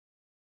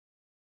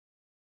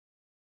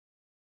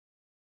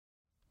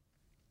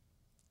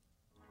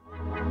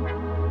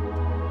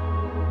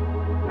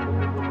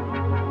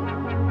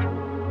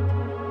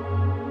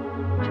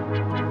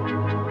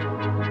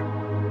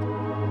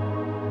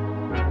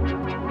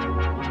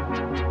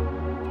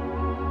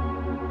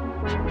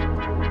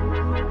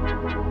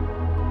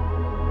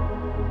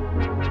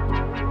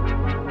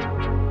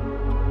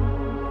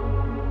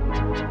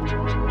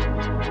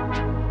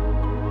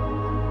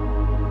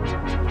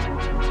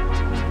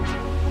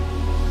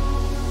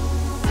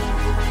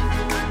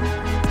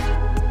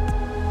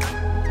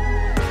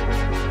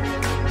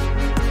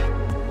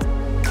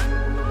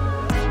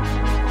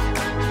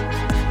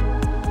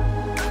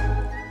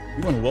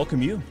to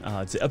welcome you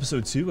to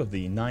episode 2 of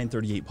the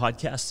 938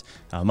 podcast.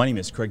 My name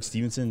is Craig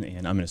Stevenson,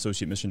 and I'm an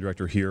associate mission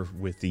director here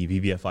with the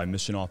BBFI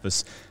Mission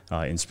Office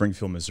in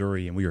Springfield,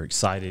 Missouri, and we are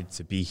excited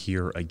to be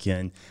here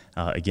again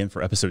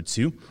for episode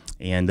 2.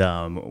 And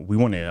we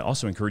want to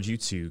also encourage you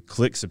to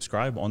click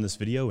subscribe on this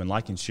video and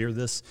like and share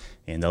this,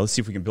 and let's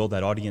see if we can build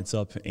that audience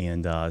up,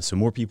 and so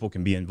more people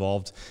can be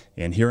involved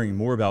in hearing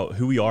more about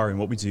who we are and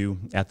what we do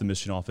at the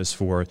Mission Office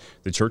for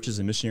the churches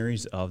and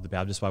missionaries of the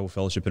Baptist Bible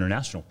Fellowship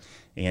International.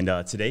 And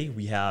today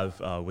we have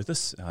with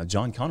us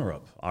John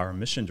Connerup, our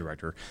Mission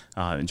Director.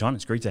 And John,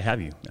 it's great to have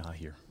you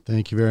here.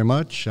 Thank you very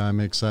much. I'm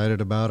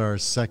excited about our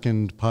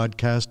second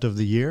podcast of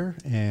the year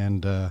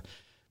and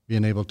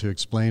being able to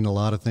explain a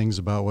lot of things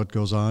about what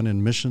goes on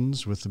in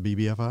missions with the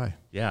BBFI.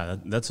 Yeah,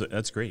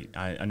 that's great.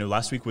 I know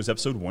last week was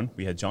episode 1.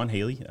 We had John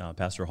Haley,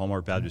 pastor of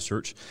Hallmark Baptist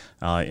Church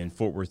in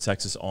Fort Worth,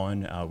 Texas,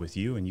 on with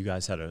you, and you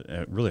guys had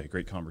a really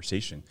great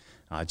conversation.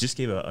 Just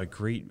gave a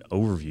great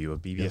overview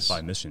of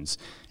BBFI Missions,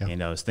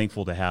 and I was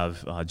thankful to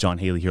have John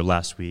Haley here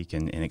last week,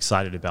 and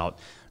excited about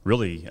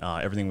really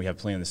everything we have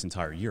planned this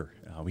entire year.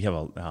 We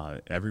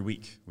have every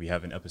week we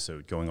have an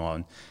episode going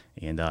on,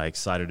 and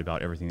excited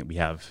about everything that we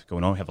have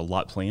going on. We have a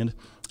lot planned.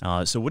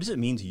 So what does it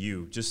mean to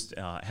you just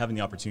having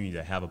the opportunity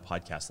to have a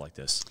podcast like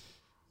this?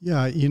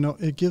 Yeah,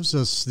 it gives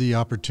us the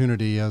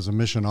opportunity as a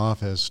mission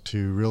office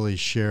to really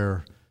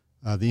share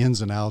the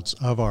ins and outs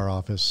of our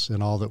office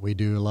and all that we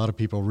do. A lot of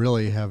people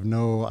really have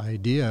no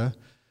idea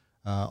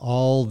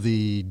all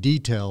the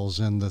details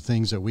and the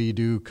things that we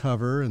do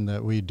cover and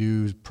that we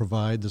do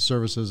provide, the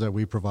services that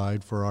we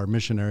provide for our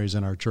missionaries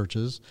and our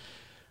churches.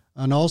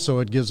 And also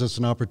it gives us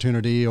an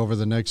opportunity over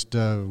the next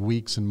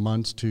weeks and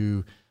months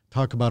to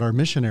talk about our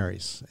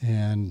missionaries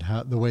and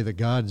the way that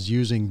God's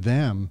using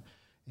them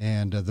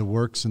and the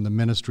works and the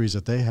ministries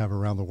that they have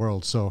around the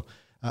world. So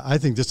I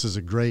think this is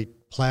a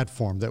great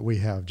platform that we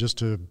have just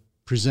to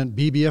present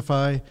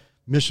BBFI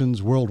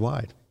missions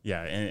worldwide.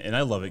 Yeah, and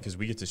I love it because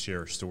we get to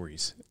share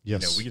stories.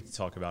 Yes. We get to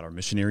talk about our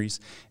missionaries.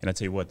 And I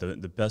tell you what, the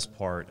best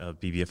part of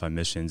BBFI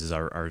Missions is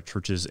our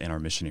churches and our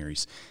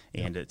missionaries.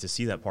 And to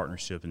see that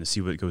partnership and to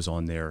see what goes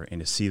on there and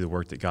to see the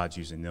work that God's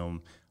using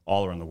them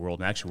all around the world.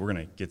 And actually, we're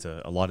going to get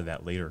to a lot of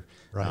that later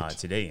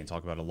today and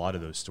talk about a lot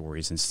of those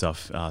stories and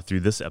stuff through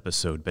this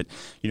episode. But,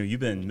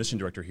 you've been mission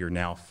director here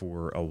now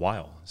for a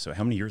while. So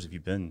how many years have you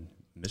been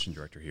mission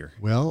director here?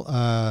 Well,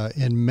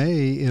 in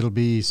May, it'll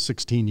be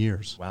 16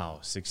 years. Wow,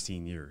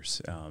 16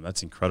 years.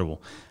 That's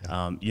incredible.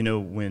 Yeah.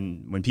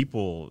 When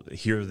people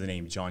hear the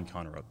name John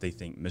Connerup, they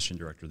think mission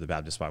director of the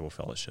Baptist Bible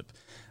Fellowship.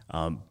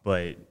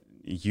 But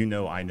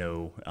I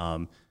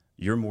know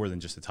you're more than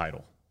just a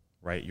title,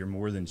 right? You're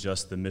more than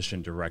just the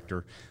mission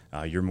director.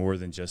 You're more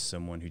than just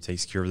someone who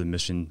takes care of the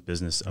mission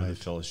business of the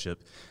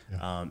fellowship.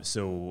 Yeah.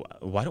 So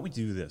why don't we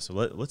do this? So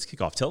let's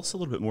kick off. Tell us a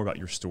little bit more about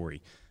your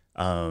story.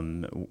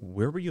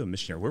 Where were you a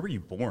missionary? Where were you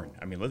born?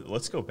 I mean,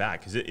 let's go back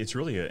because it's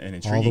really an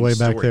intriguing story. All the way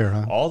back there,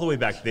 huh? All the way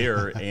back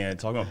there, and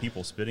talking about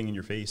people spitting in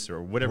your face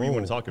or whatever you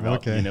want to talk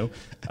about,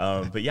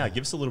 But yeah,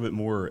 give us a little bit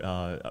more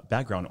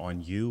background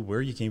on you,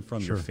 where you came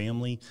from, your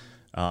family,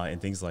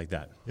 and things like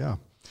that. Yeah.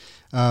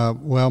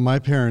 Well, my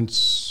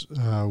parents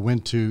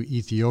went to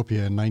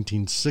Ethiopia in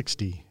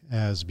 1960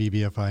 as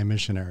BBFI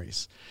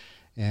missionaries.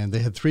 And they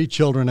had 3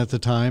 children at the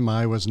time.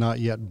 I was not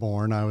yet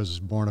born. I was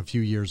born a few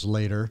years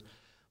later.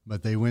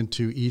 But they went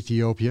to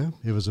Ethiopia.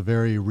 It was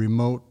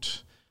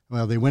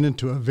they went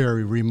into a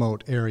very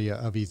remote area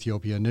of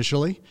Ethiopia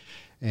initially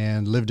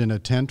and lived in a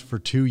tent for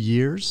 2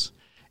 years.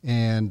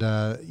 And,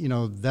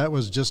 that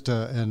was just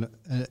an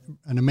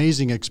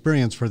amazing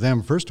experience for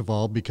them, first of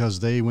all, because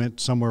they went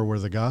somewhere where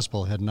the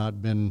gospel had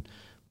not been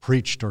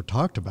preached or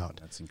talked about.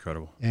 That's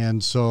incredible.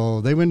 And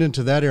so they went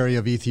into that area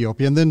of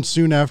Ethiopia. And then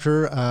soon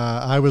after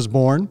I was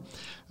born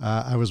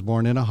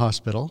in a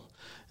hospital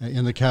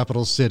in the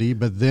capital city.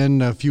 But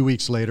then a few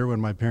weeks later,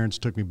 when my parents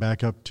took me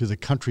back up to the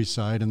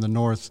countryside in the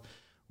north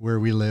where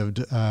we lived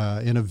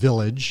in a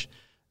village,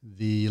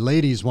 the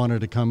ladies wanted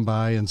to come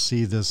by and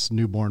see this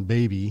newborn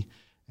baby,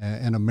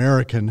 an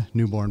American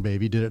newborn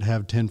baby. Did it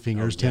have 10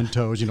 fingers, 10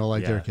 toes,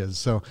 like their kids?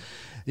 So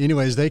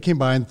anyways, they came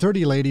by and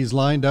 30 ladies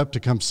lined up to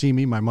come see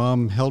me. My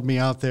mom held me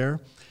out there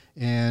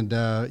and,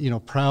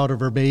 proud of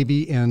her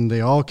baby. And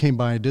they all came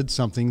by and did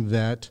something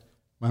that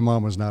my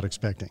mom was not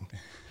expecting.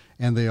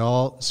 And they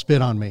all spit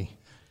on me.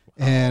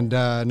 And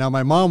now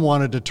my mom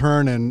wanted to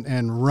turn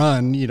and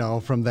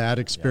run, from that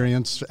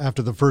experience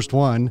after the first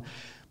one.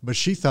 But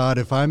she thought,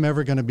 if I'm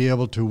ever going to be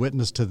able to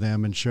witness to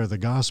them and share the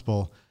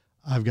gospel,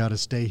 I've got to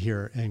stay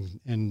here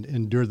and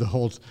endure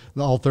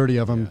all 30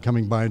 of them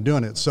coming by and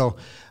doing it. So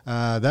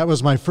that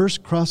was my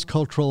first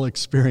cross-cultural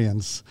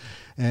experience.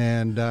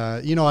 And,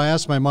 I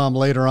asked my mom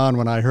later on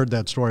when I heard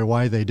that story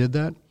why they did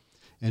that.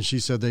 And she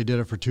said they did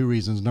it for 2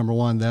 reasons. Number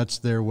one, that's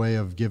their way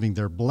of giving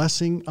their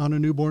blessing on a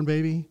newborn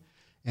baby.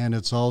 And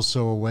it's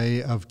also a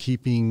way of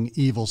keeping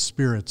evil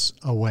spirits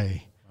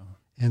away.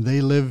 And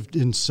they lived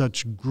in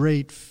such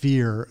great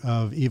fear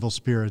of evil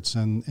spirits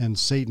and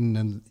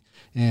Satan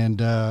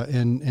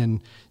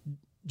and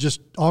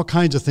just all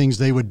kinds of things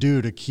they would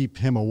do to keep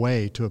him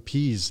away, to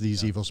appease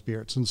these evil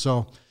spirits. And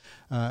so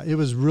it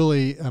was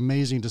really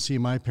amazing to see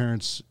my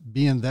parents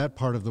be in that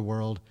part of the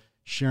world,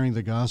 sharing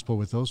the gospel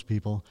with those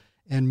people.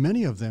 And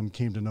many of them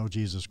came to know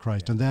Jesus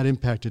Christ, and that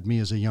impacted me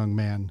as a young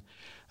man.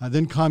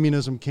 Then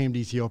communism came to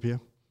Ethiopia.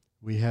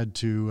 We had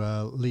to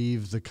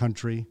leave the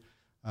country,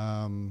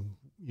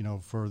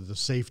 for the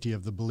safety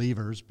of the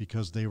believers,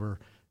 because they were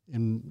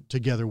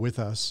together with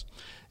us.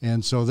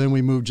 And so then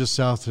we moved just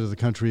south to the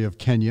country of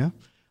Kenya.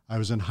 I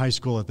was in high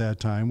school at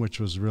that time, which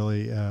was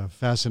really a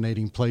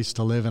fascinating place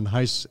to live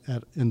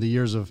in the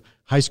years of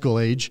high school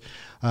age.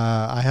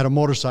 I had a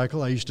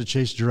motorcycle. I used to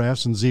chase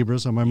giraffes and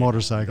zebras on my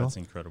motorcycle. That's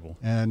incredible.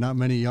 And not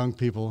many young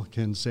people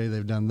can say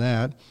they've done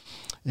that.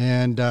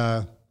 And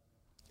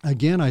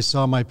again, I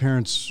saw my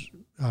parents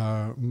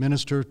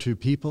minister to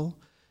people,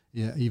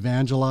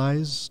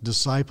 evangelize,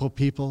 disciple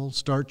people,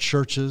 start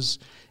churches,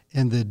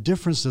 and the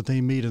difference that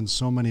they made in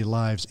so many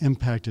lives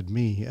impacted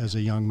me as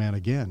a young man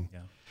again.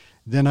 Yeah.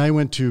 Then I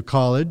went to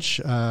college.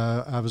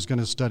 I was going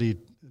to study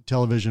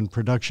television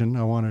production.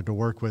 I wanted to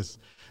work with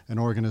an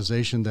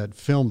organization that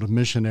filmed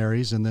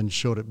missionaries and then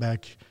showed it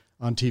back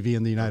on TV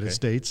in the United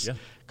States,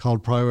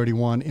 called Priority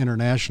One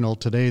International.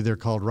 Today they're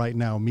called Right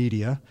Now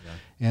Media.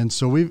 Yeah. And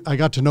so I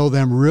got to know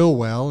them real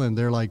well, and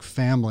they're like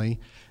family.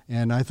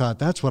 And I thought,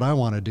 that's what I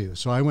want to do.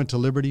 So I went to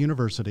Liberty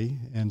University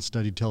and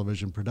studied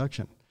television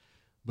production.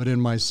 But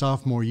in my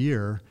sophomore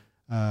year,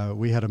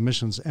 we had a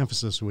missions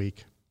emphasis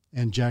week,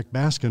 and Jack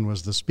Baskin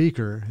was the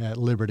speaker at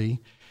Liberty.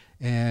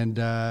 And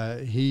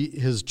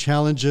his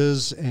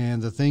challenges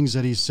and the things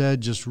that he said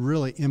just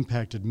really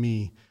impacted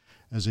me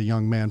as a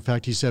young man. In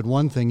fact, he said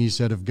one thing. He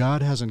said, if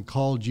God hasn't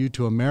called you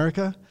to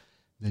America,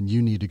 then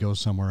you need to go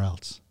somewhere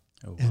else.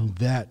 Oh, wow. And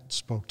that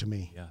spoke to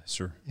me. Yeah,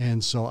 sure.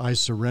 And so I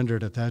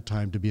surrendered at that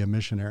time to be a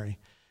missionary.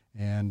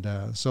 And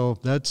so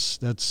that's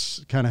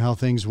kind of how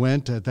things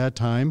went at that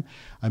time.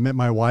 I met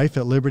my wife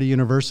at Liberty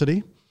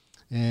University,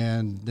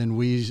 and then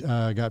we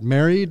got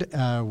married.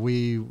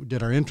 We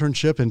did our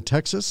internship in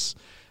Texas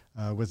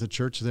with a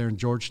church there in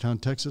Georgetown,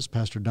 Texas,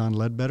 Pastor Don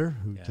Ledbetter,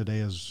 who today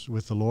is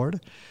with the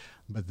Lord.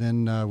 But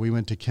then we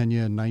went to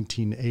Kenya in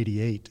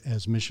 1988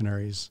 as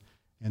missionaries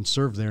and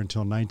served there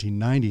until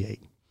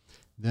 1998.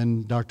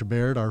 Then Dr.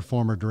 Baird, our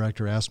former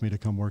director, asked me to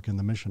come work in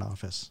the mission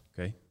office.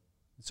 Okay.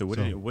 So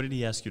what did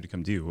he ask you to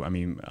come do? I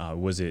mean,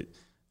 was it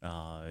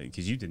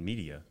because you did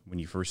media when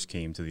you first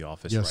came to the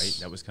office, right?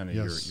 That was kind of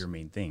your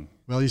main thing.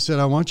 Well, he said,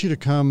 I want you to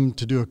come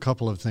to do a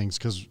couple of things,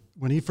 because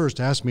when he first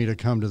asked me to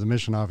come to the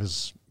mission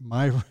office,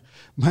 my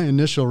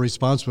initial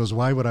response was,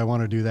 why would I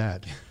want to do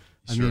that?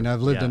 I mean,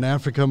 I've lived in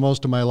Africa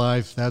most of my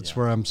life. That's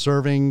where I'm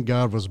serving.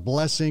 God was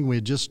blessing. We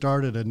had just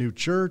started a new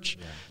church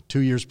 2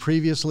 years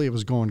previously. It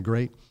was going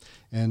great.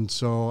 And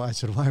so I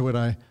said, why would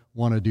I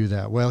want to do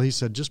that? Well, he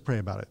said, just pray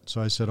about it.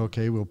 So I said,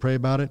 okay, we'll pray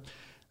about it.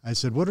 I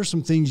said, what are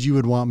some things you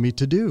would want me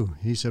to do?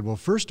 He said, well,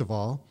 first of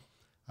all,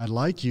 I'd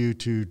like you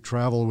to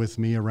travel with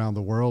me around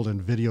the world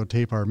and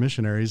videotape our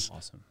missionaries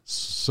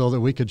so that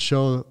we could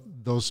show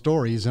those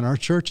stories in our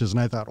churches. And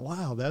I thought,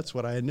 wow, that's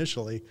what I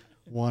initially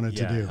wanted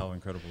to do. How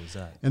incredible is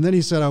that? And then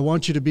he said, I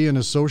want you to be an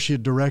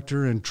associate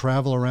director and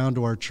travel around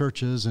to our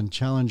churches and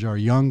challenge our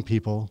young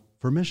people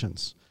for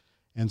missions.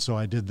 And so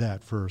I did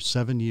that for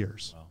 7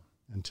 years. Wow.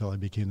 Until I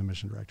became the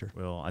mission director.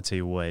 Well, I tell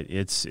you what,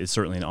 it's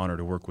certainly an honor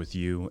to work with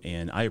you,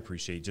 and I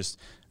appreciate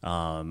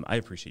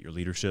your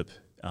leadership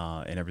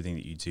and everything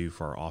that you do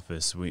for our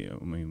office. We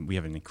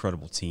have an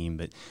incredible team,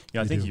 but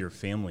I think of your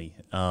family.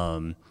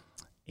 And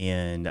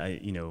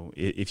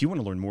if you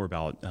want to learn more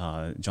about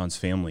John's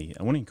family,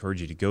 I want to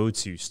encourage you to go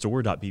to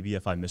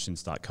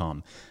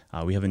store.bbfimissions.com.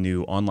 We have a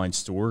new online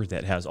store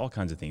that has all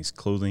kinds of things,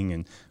 clothing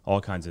and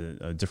all kinds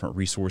of different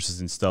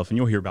resources and stuff. And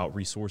you'll hear about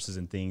resources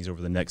and things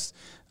over the next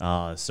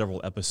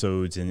several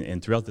episodes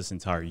and throughout this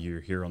entire year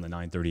here on the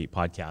 938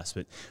 podcast.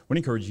 But I want to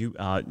encourage you,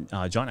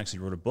 John actually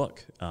wrote a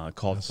book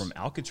called From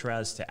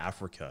Alcatraz to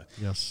Africa.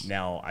 Yes.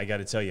 Now, I got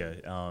to tell you,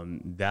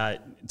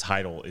 that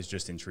title is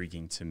just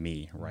intriguing to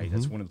me, right? Mm-hmm.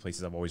 That's one of the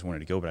places I've always wanted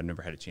to go, but I've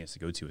never had a chance to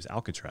go to is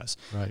Alcatraz.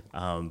 Right.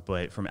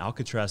 But From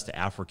Alcatraz to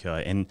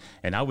Africa, and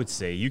I would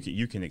say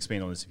you can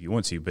expand on this if you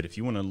want to, but if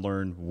you want to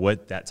learn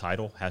what that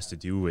title has to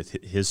do with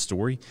his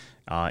story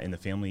and the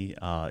family,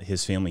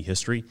 his family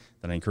history,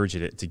 then I encourage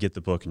you to get the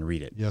book and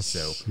read it. Yes.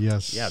 So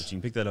yes. Yeah, but you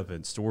can pick that up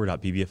at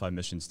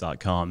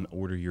store.bbfimissions.com,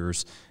 order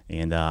yours,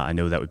 and I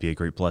know that would be a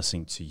great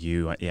blessing to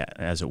you,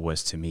 as it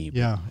was to me.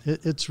 Yeah,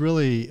 it's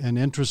really an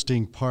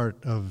interesting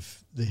part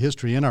of the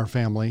history in our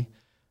family.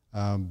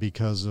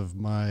 Because of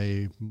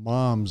my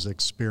mom's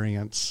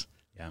experience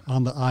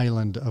on the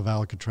island of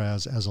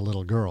Alcatraz as a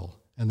little girl.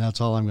 And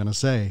that's all I'm going to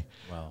say.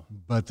 Wow.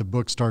 But the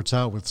book starts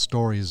out with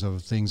stories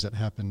of things that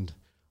happened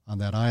on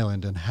that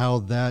island and how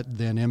that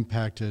then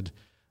impacted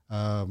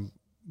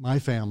my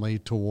family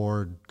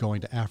toward going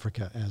to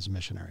Africa as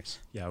missionaries.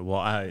 Yeah, well,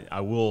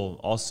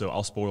 I'll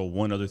spoil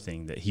one other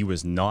thing, that he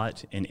was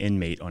not an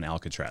inmate on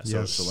Alcatraz.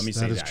 Yes, so let me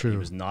say that. True. He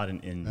was not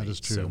an inmate. That is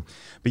true. So,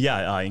 but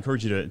yeah, I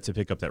encourage you to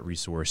pick up that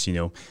resource.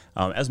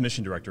 As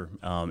mission director,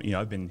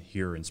 I've been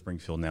here in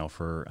Springfield now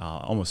for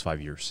almost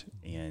 5 years,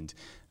 and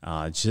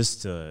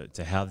just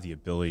to have the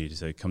ability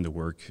to come to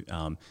work,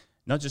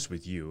 not just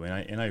with you,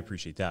 and I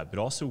appreciate that, but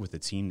also with the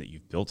team that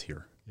you've built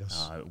here.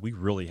 Yes. We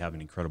really have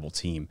an incredible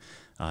team.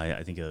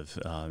 I think of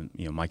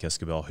Mike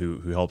Escobel,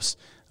 who helps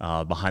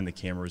behind the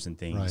cameras and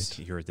things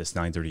here at this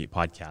 938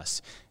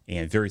 podcast,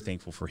 and very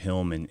thankful for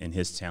him and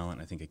his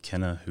talent. I think of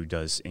Kenna, who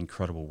does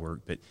incredible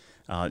work. But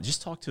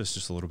just talk to us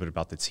just a little bit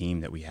about the team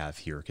that we have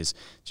here, because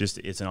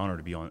it's an honor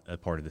to be a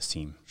part of this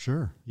team.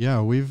 Sure.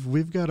 Yeah,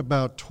 we've got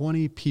about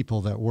 20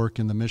 people that work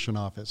in the mission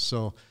office.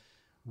 So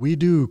we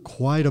do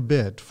quite a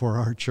bit for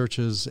our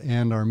churches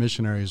and our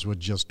missionaries with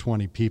just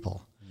 20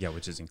 people. Yeah,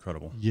 which is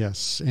incredible.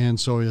 Yes, and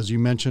so as you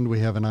mentioned,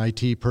 we have an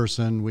IT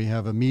person, we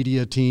have a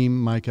media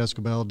team. Mike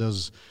Escobel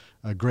does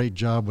a great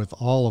job with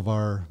all of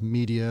our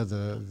media,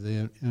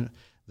 the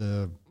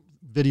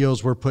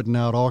videos we're putting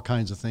out, all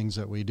kinds of things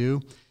that we do.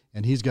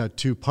 And he's got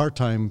 2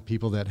 part-time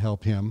people that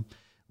help him.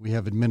 We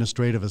have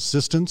administrative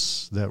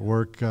assistants that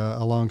work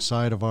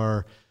alongside of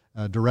our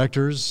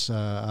directors.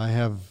 I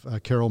have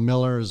Carol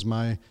Miller as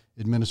my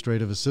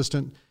administrative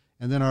assistant.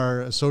 And then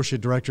our associate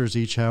directors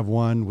each have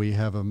one. We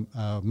have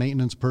a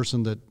maintenance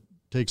person that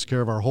takes care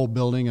of our whole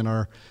building and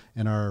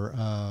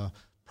our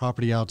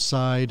property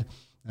outside,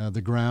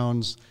 the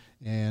grounds.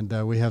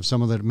 And we have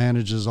someone that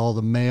manages all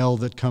the mail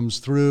that comes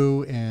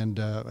through and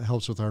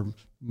helps with our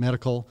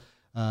medical.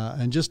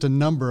 And just a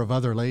number of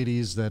other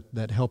ladies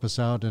that help us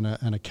out, and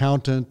an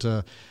accountant,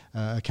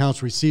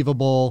 accounts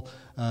receivable,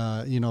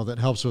 that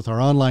helps with our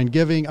online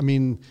giving. I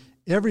mean,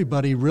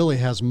 everybody really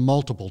has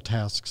multiple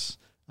tasks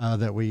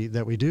that we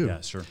do.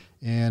 Yeah, sure.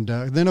 And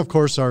then, of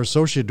course, our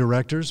associate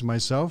directors,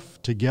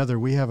 myself, together,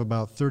 we have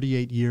about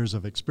 38 years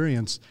of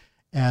experience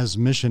as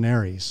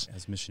missionaries.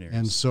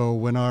 And so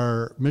when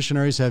our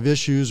missionaries have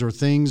issues or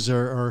things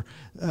or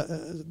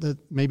that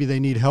maybe they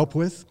need help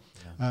with,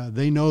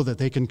 they know that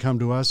they can come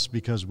to us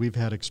because we've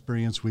had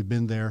experience, we've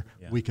been there,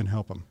 we can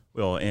help them.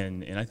 Well,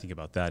 and I think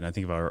about that, and I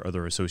think of our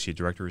other associate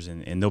directors,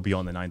 and they'll be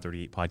on the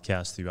 938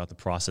 podcast throughout the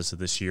process of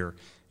this year,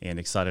 and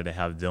excited to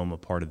have them a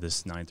part of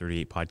this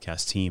 938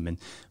 podcast team.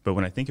 But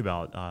when I think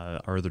about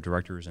our other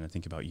directors, and I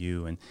think about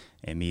you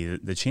and me,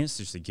 the chance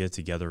just to get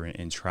together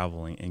and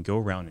travel and go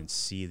around and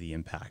see the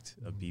impact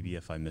of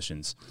BBFI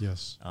Missions,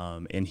 yes,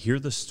 and hear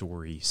the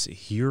stories,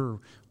 hear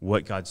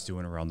what God's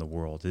doing around the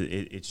world,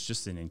 it's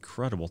just an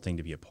incredible thing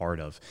to be a part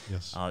of.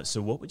 Yes. So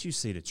what would you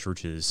say to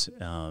churches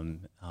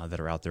that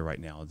are out there right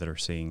now that are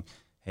saying,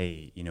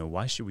 hey,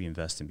 why should we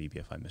invest in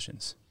BBFI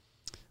Missions?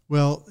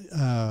 Well,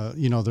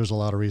 there's a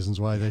lot of reasons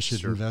why they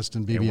should invest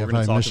in BBFI Missions. And we're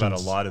going to talk about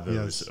a lot of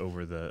those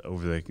over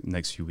the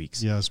next few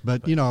weeks. Yes,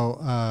 but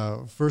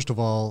first of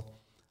all,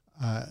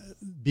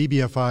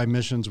 BBFI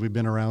Missions, we've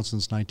been around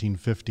since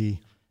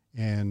 1950,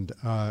 and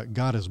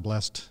God has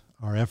blessed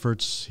our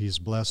efforts. He's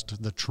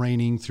blessed the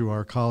training through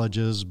our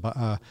colleges,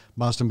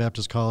 Boston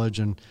Baptist College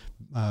and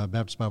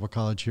Baptist Bible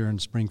College here in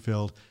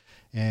Springfield,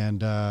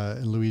 and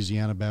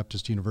Louisiana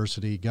Baptist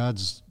University.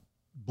 God's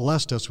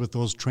blessed us with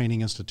those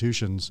training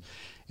institutions,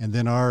 and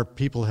then our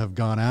people have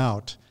gone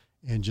out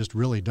and just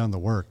really done the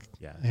work.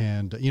 Yeah.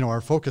 And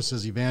our focus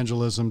is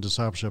evangelism,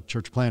 discipleship,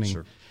 church planning.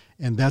 Sure.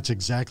 And that's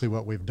exactly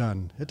what we've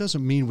done. It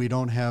doesn't mean we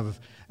don't have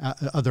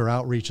other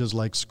outreaches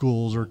like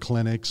schools or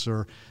clinics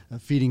or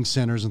feeding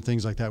centers and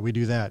things like that. We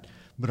do that.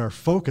 But our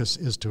focus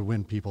is to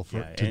win people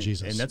to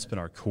Jesus. And that's been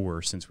our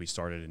core since we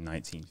started in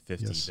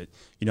 1950. Yes.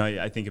 But,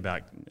 I think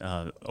about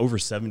over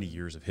 70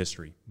 years of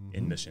history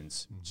in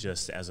missions,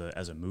 just as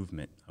a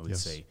movement, I would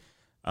say.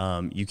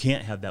 You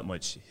can't have that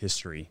much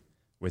history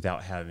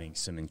without having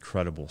some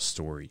incredible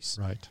stories.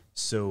 Right.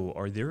 So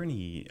are there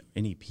any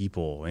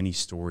people, any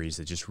stories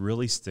that just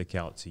really stick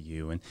out to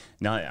you? And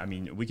now,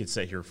 we could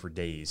sit here for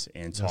days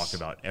and talk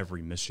about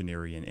every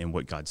missionary and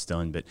what God's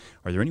done, but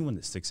are there anyone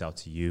that sticks out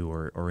to you,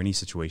 or any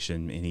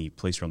situation, any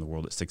place around the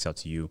world that sticks out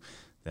to you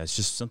that's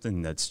just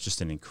something that's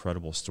just an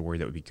incredible story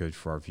that would be good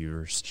for our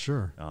viewers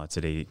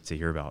today to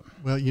hear about?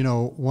 Well,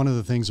 one of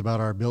the things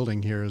about our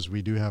building here is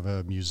we do have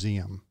a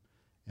museum.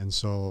 And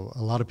so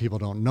a lot of people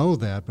don't know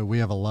that, but we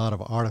have a lot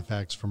of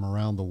artifacts from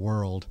around the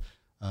world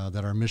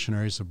that our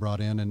missionaries have brought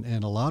in.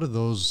 And a lot of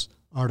those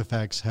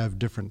artifacts have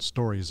different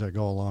stories that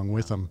go along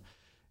with them.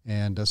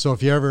 And so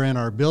if you're ever in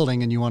our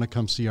building and you want to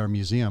come see our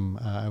museum,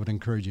 I would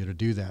encourage you to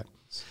do that.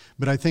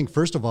 But I think,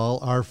 first of all,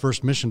 our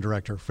first mission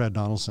director, Fred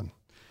Donaldson,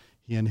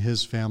 he and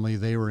his family,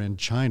 they were in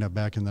China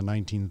back in the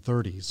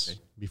 1930s. Okay.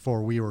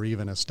 Before we were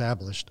even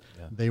established,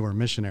 they were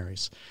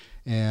missionaries.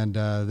 And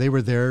they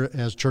were there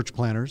as church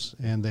planters,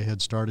 and they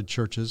had started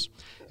churches.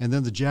 And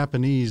then the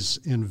Japanese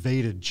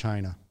invaded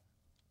China.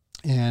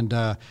 And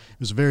it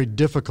was a very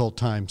difficult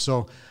time.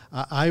 So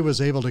I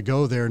was able to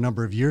go there a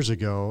number of years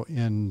ago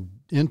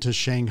into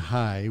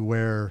Shanghai,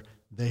 where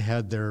they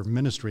had their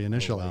ministry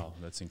initially. Oh, wow,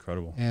 that's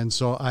incredible. And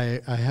so I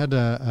had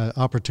an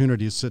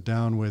opportunity to sit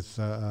down with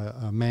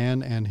a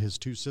man and his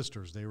two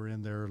sisters. They were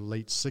in their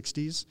late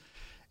 60s,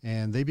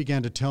 and they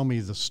began to tell me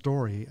the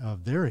story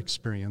of their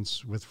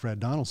experience with Fred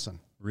Donaldson.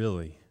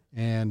 Really?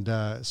 And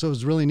so it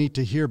was really neat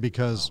to hear,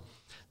 because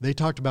they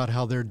talked about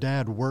how their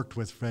dad worked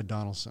with Fred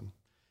Donaldson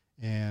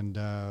and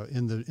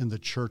in the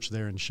church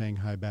there in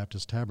Shanghai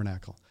Baptist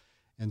Tabernacle.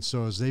 And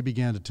so as they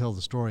began to tell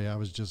the story, I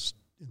was just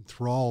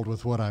enthralled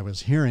with what I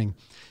was hearing.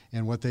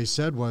 And what they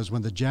said was,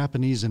 when the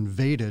Japanese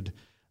invaded,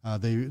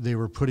 they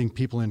were putting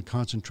people in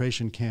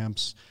concentration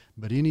camps,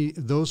 but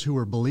those who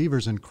were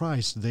believers in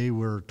Christ, they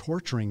were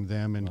torturing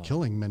them and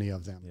killing many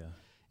of them. Yeah.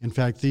 In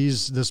fact,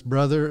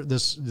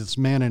 this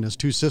man and his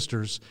two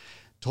sisters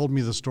told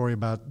me the story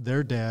about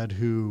their dad,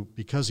 who,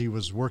 because he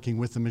was working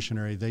with the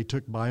missionary, they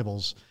took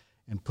Bibles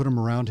and put them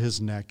around his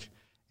neck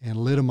and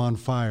lit him on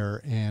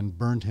fire and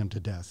burned him to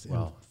death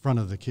in front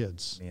of the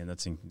kids. Man,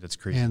 that's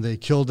crazy. And they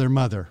killed their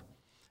mother.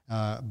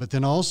 But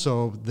then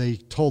also they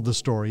told the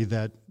story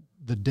that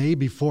the day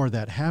before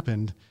that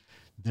happened,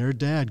 their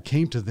dad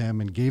came to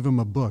them and gave them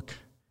a book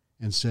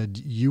and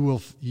said,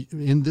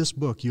 in this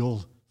book,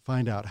 you'll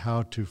find out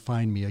how to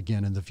find me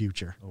again in the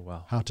future. Oh,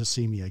 wow. How to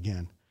see me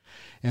again.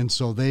 And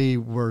so they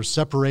were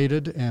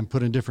separated and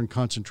put in different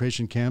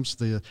concentration camps.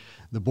 The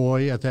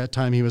boy, at that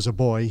time he was a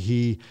boy,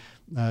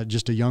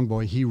 just a young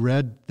boy, he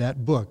read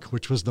that book,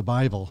 which was the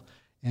Bible,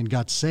 and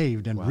got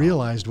saved and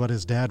realized what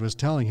his dad was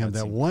telling him,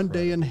 that one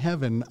day in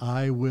heaven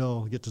I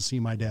will get to see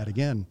my dad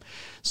again.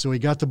 So he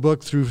got the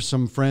book through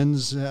some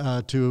friends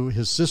to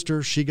his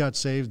sister. She got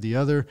saved. The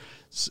other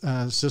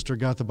sister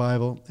got the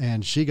Bible,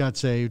 and she got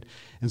saved.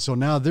 And so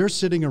now they're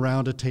sitting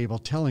around a table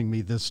telling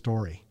me this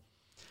story.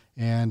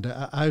 And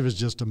I was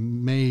just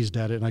amazed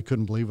at it, and I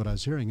couldn't believe what I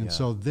was hearing. And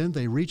so then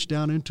they reached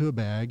down into a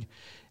bag,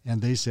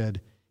 and they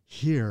said,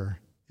 here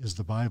is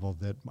the Bible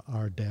that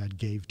our dad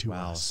gave to us.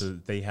 Wow, so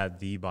they had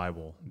the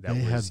Bible that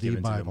was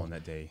given to them on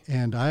that day.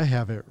 And I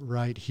have it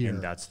right here.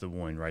 And that's the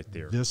one right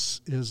there.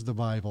 This is the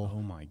Bible.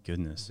 Oh, my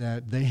goodness.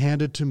 That they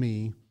handed to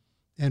me,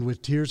 and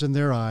with tears in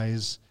their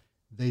eyes,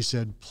 they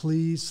said,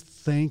 please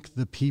thank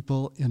the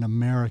people in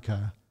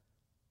America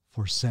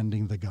for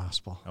sending the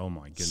gospel. Oh,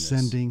 my goodness.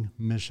 Sending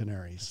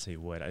missionaries. I'll tell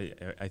you what,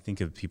 I think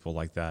of people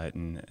like that,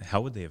 and how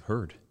would they have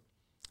heard?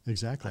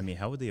 Exactly. I mean,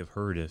 how would they have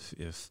heard if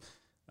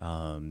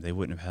they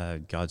wouldn't have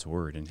had God's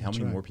word? And how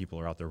many more people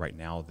are out there right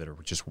now that are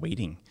just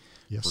waiting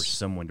for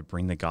someone to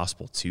bring the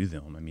gospel to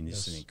them? I mean,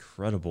 it's an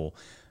incredible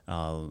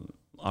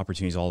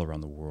opportunities all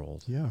around the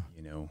world. Yeah.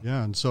 You know.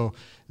 Yeah, and so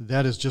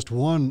that is just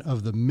one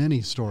of the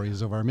many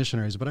stories of our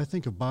missionaries. But I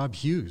think of Bob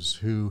Hughes,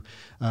 who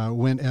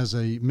went as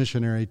a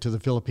missionary to the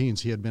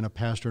Philippines. He had been a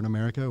pastor in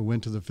America,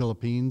 went to the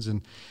Philippines,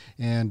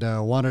 and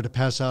wanted to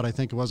pass out, I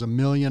think it was 1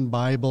 million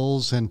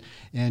Bibles, and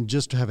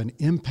just to have an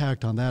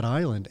impact on that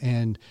island.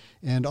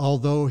 And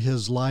although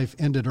his life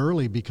ended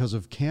early because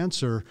of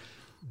cancer,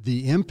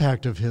 the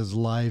impact of his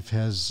life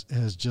has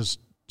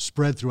just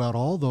spread throughout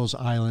all those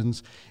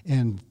islands,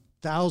 and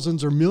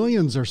thousands or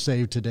millions are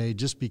saved today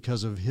just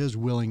because of his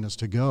willingness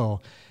to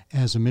go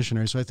as a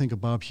missionary. So I think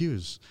of Bob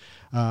Hughes.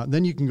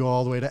 Then you can go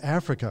all the way to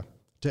Africa,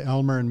 to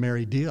Elmer and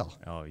Mary Deal.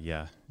 Oh,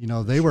 yeah. You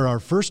know, they were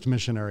our first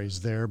missionaries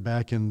there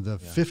back in the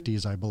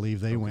 50s, I believe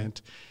they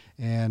went.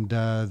 And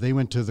they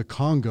went to the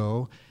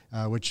Congo,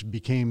 which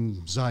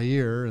became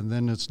Zaire, and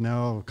then it's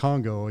now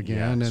Congo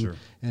again,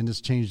 and it's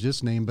changed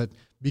its name. But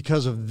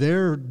because of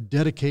their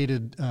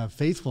dedicated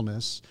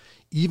faithfulness,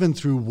 even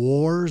through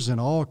wars and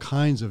all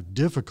kinds of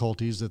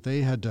difficulties that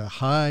they had to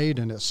hide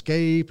and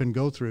escape and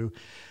go through,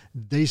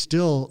 they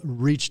still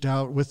reached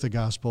out with the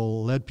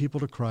gospel, led people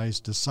to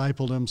Christ,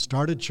 discipled them,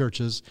 started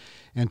churches,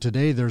 and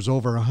today there's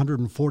over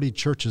 140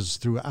 churches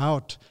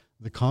throughout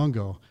the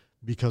Congo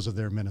because of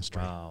their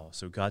ministry. Wow.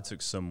 So God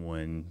took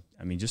someone,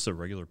 I mean, just a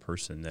regular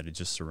person that had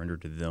just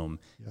surrendered to them,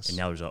 and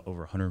now there's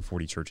over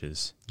 140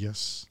 churches.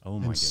 Yes. Oh, my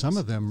and goodness. Some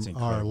of them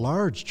are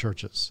large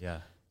churches.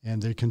 Yeah. And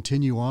they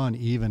continue on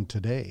even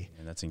today.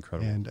 And that's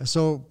incredible. And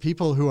so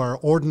people who are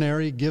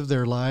ordinary give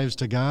their lives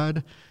to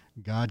God.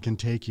 God can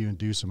take you and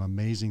do some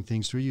amazing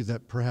things through you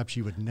that perhaps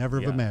you would never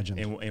have imagined.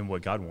 And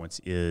what God wants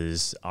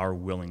is our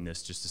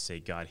willingness just to say,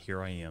 God,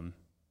 here I am.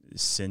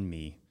 Send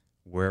me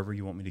wherever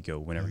you want me to go,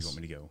 whenever you want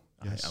me to go.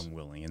 I'm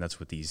willing. And that's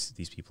what these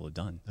people have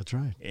done. That's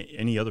right.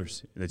 Any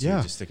others that you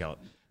just stick out?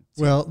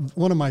 Well,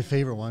 one of my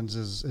favorite ones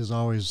is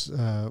always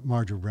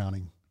Marjorie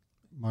Browning.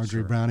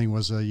 Marjorie Browning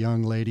was a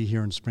young lady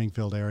here in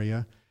Springfield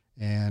area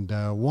and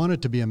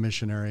wanted to be a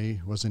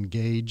missionary, was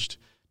engaged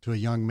to a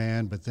young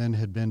man, but then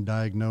had been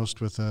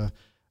diagnosed with a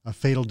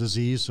fatal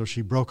disease, so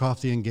she broke off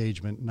the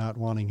engagement, not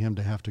wanting him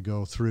to have to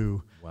go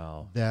through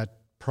that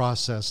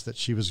process that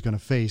she was going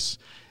to face.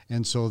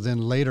 And so then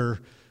later,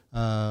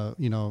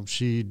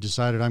 she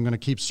decided, I'm going to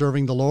keep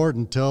serving the Lord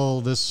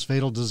until this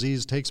fatal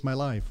disease takes my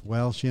life.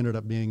 Well, she ended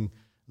up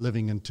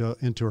living into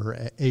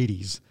her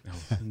 80s.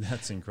 Oh,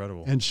 that's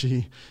incredible. And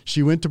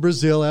she went to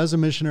Brazil as a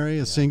missionary,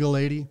 a single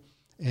lady,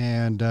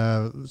 and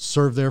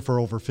served there for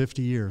over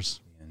 50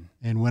 years.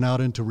 And went out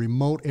into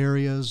remote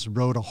areas,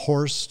 rode a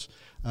horse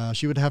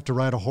She would have to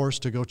ride a horse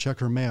to go check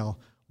her mail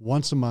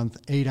once a month,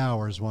 8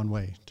 hours one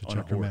way to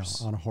check her mail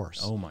on a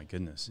horse. Oh, my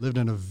goodness. Lived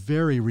in a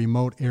very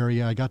remote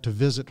area. I got to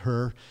visit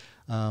her.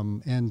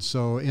 And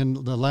so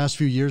in the last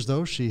few years,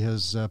 though, she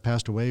has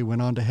passed away,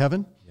 went on to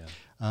heaven.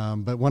 Yeah.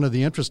 But one of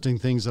the interesting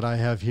things that I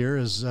have here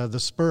is the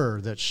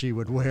spur that she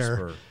would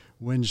wear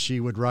when she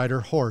would ride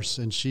her horse.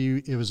 And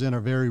it was in a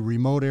very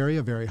remote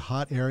area, very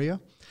hot area.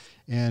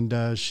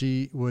 And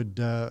she would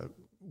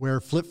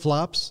wear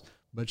flip-flops,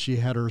 but she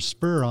had her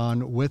spur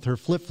on with her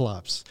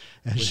flip-flops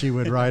as she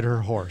would ride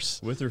her horse.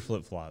 With her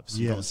flip-flops.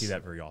 You don't see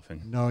that very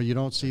often. No, you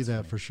don't see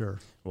that for sure.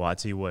 Well, I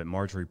tell you what,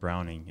 Marjorie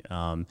Browning,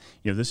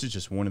 this is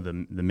just one of the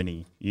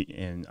many,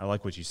 and I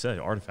like what you said,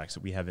 artifacts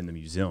that we have in the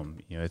museum.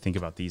 I think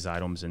about these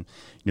items, and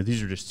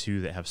these are just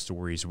two that have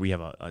stories. We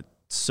have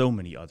so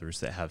many others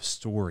that have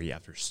story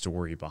after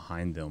story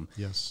behind them.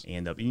 Yes.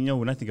 And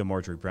when I think of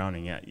Marjorie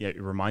Browning,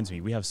 it reminds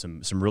me we have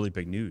some really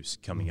big news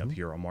coming up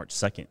here on March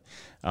 2nd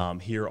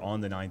here on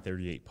the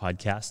 938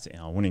 podcast.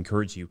 And I want to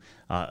encourage you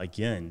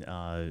again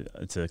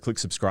to click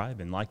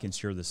subscribe and like and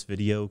share this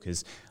video,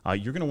 because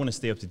you're going to want to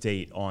stay up to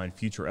date on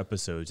future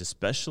episodes,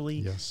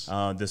 especially this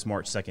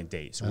March 2nd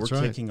date. So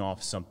we're kicking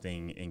off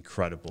something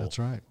incredible. That's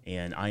right.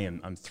 And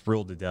I'm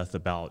thrilled to death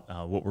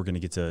about what we're going to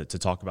get to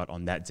talk about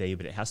on that day,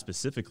 but it has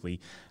specifically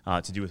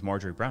to do with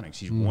Marjorie Browning.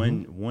 She's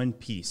one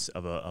piece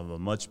of a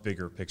much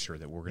bigger picture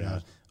that we're going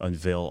to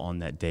unveil on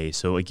that day.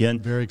 So again,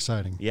 very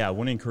exciting. Yeah, I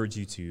want to encourage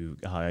you to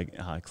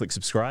click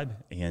subscribe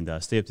and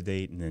stay up to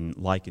date, and then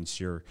like and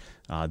share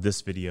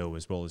this video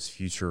as well as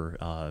future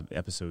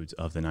episodes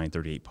of the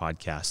 938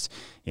 podcast.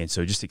 And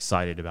so just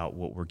excited about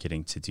what we're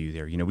getting to do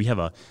there. We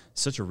have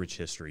such a rich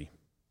history.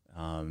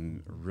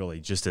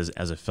 Really, just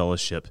as a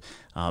fellowship,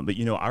 but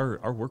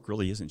our work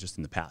really isn't just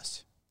in the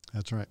past.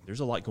 That's right.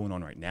 There's a lot going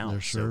on right now.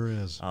 There sure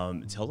is.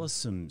 Tell us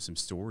some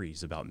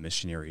stories about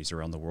missionaries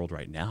around the world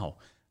right now.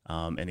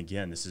 And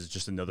again, this is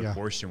just another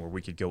portion where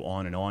we could go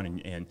on,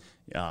 and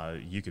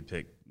you could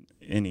pick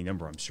any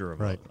number, I'm sure,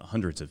 of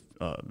hundreds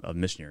of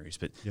missionaries.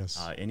 But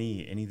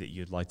any that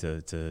you'd like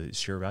to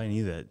share about,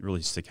 any that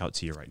really stick out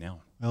to you right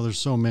now? Well, there's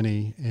so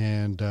many,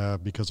 and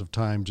because of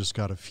time, just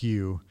got a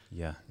few.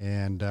 Yeah.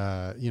 And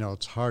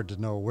it's hard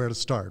to know where to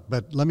start.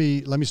 But let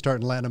me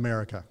start in Latin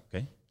America.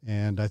 Okay.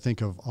 And I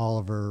think of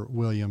Oliver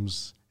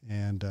Williams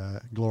and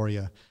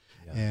Gloria,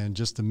 and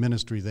just the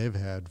ministry they've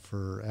had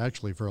for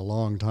a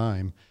long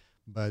time.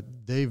 But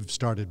they've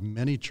started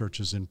many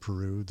churches in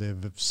Peru.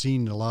 They've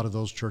seen a lot of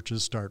those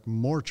churches start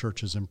more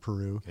churches in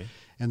Peru. Okay.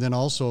 And then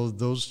also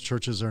those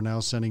churches are now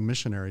sending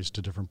missionaries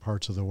to different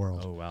parts of the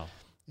world. Oh, wow.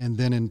 And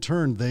then in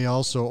turn, they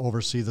also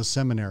oversee the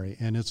seminary.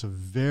 And it's a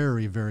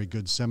very, very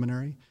good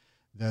seminary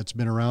that's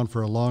been around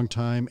for a long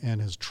time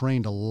and has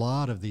trained a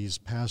lot of these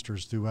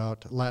pastors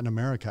throughout Latin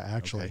America,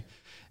 actually. Okay.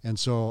 And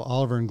so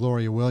Oliver and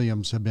Gloria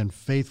Williams have been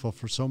faithful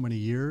for so many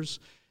years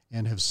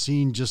and have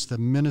seen just the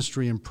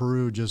ministry in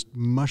Peru just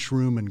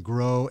mushroom and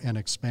grow and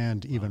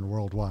expand even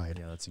worldwide.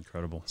 Yeah, that's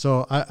incredible.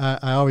 So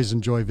I always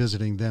enjoy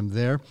visiting them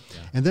there. Yeah.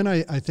 And then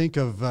I think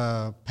of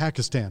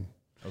Pakistan.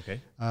 Okay.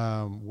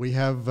 We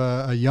have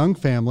a young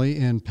family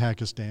in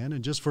Pakistan,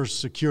 and just for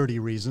security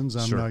reasons,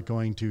 I'm not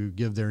going to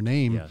give their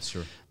name. Yeah,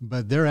 sure.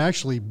 But they're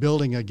actually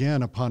building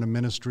again upon a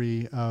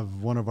ministry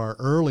of one of our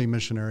early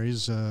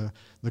missionaries, the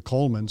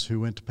Colemans, who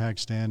went to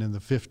Pakistan in the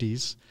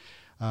 50s.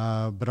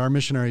 But our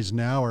missionaries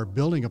now are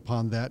building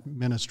upon that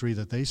ministry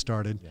that they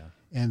started. Yeah.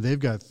 And they've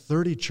got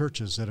 30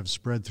 churches that have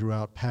spread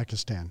throughout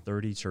Pakistan.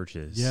 30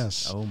 churches?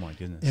 Yes. Oh, my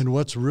goodness. And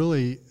what's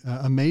really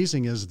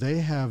amazing is they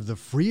have the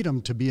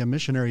freedom to be a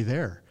missionary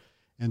there.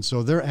 And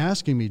so they're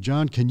asking me,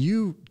 John, can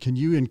you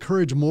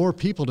encourage more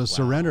people to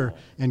surrender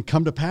and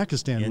come to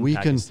Pakistan?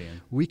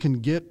 We can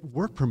get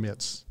work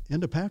permits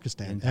into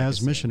Pakistan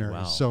as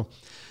missionaries. Wow.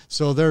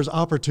 So there's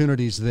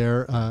opportunities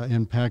there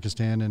in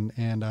Pakistan,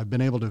 and I've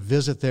been able to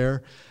visit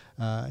there.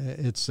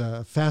 It's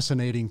a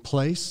fascinating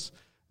place.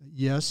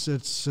 Yes,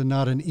 it's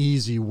not an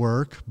easy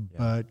work,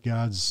 but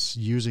God's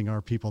using our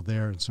people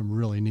there, and some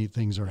really neat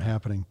things are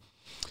happening.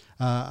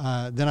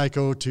 Then I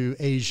go to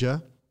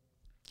Asia,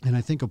 and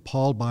I think of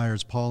Paul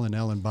and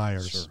Ellen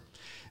Byers. Sure.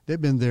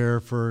 They've been there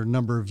for a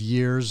number of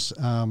years.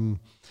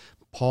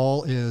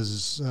 Paul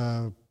is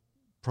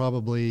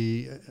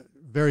probably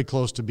very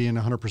close to being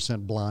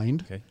 100%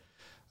 blind. Okay.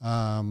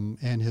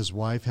 And his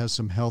wife has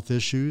some health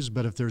issues,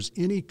 but if there's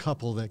any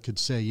couple that could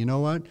say, you know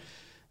what,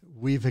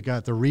 we've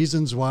got the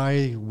reasons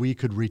why we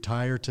could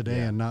retire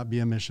today and not be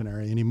a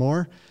missionary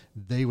anymore,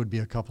 they would be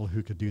a couple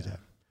who could do that.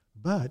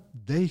 But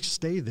they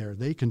stay there.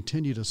 They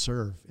continue to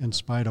serve in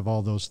spite of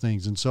all those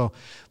things. And so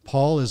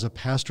Paul is a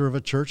pastor of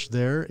a church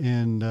there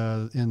in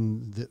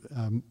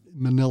the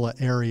Manila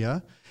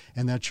area,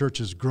 and that church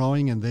is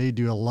growing, and they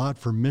do a lot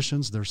for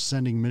missions. They're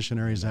sending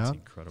missionaries out. That's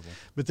incredible.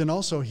 But then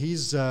also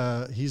he's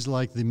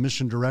like the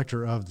mission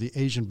director of the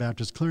Asian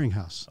Baptist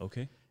Clearinghouse.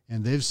 Okay.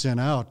 And they've sent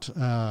out,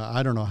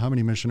 I don't know how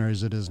many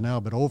missionaries it is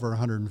now, but over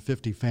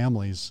 150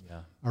 families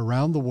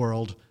around the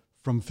world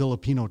from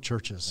Filipino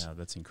churches. Yeah,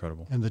 that's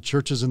incredible. And the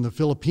churches in the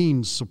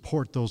Philippines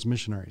support those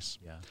missionaries.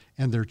 Yeah.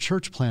 And they're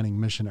church planting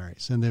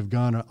missionaries, and they've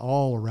gone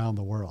all around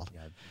the world.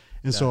 Yeah.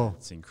 And so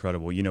it's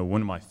incredible. You know,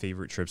 one of my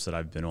favorite trips that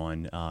I've been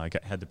on, I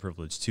had the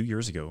privilege 2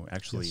 years ago,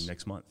 actually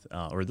next month,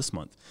 or this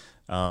month,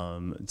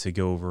 to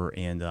go over,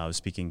 and I was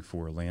speaking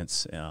for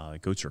Lance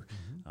Gocher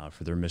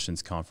for their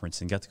missions conference,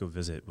 and got to go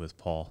visit with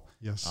Paul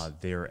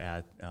there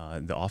at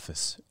the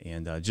office,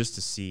 and just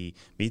to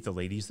meet the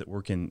ladies that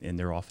work in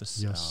their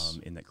office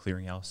in that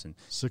clearinghouse,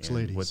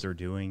 and what they're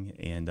doing,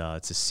 and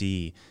to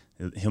see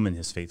him and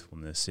his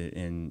faithfulness,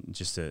 and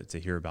just to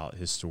hear about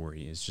his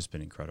story has just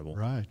been incredible.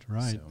 Right.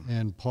 So.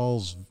 And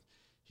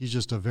he's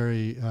just a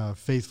very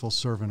faithful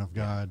servant of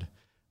God,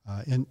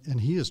 and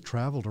he has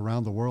traveled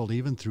around the world,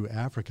 even through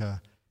Africa,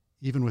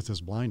 even with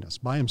his blindness,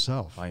 by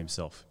himself.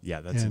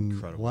 Yeah, that's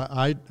incredible.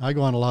 I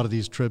go on a lot of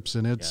these trips,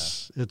 and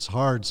it's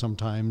hard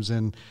sometimes,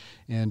 and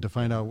to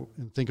find out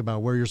and think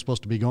about where you're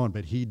supposed to be going,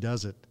 but he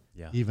does it.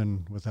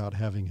 Even without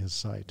having his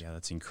sight. Yeah,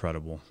 that's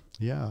incredible.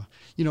 Yeah.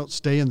 You know,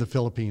 stay in the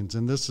Philippines.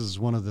 And this is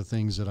one of the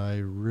things that I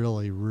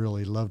really,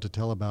 really love to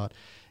tell about.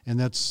 And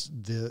that's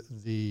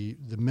the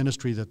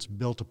ministry that's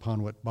built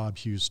upon what Bob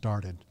Hughes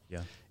started.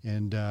 Yeah.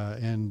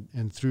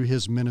 And through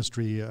his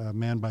ministry, a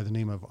man by the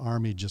name of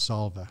Army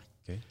Gisalva,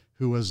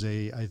 who was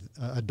a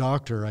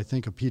doctor, I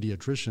think a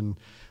pediatrician,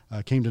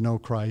 came to know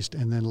Christ,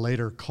 and then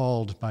later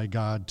called by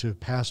God to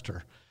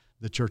pastor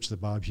the church that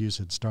Bob Hughes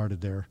had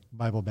started there,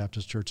 Bible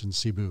Baptist Church in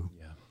Cebu.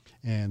 Yeah.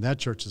 And that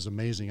church is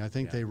amazing. I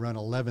think they run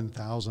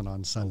 11,000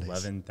 on Sundays.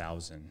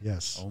 11,000.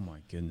 Yes. Oh, my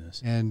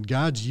goodness. And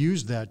God's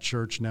used that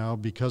church now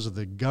because of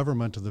the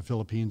government of the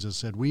Philippines has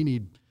said, we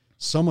need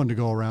someone to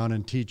go around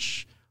and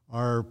teach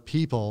our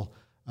people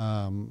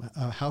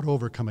how to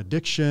overcome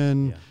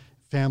addiction,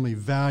 family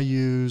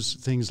values,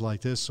 things like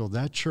this. So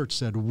that church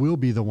said, we'll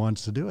be the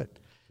ones to do it.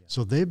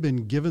 So they've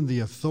been given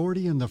the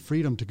authority and the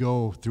freedom to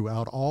go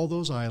throughout all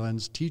those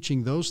islands,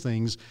 teaching those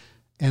things,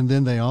 and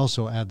then they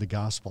also add the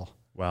gospel.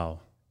 Wow.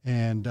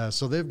 And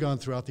so they've gone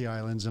throughout the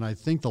islands, and I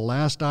think the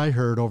last I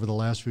heard over the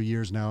last few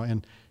years now,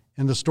 and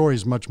the story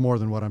is much more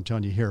than what I'm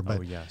telling you here,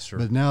 but,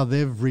 but now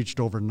they've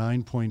reached over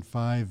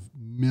 9.5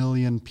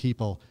 million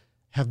people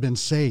have been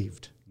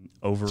saved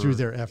through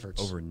their efforts.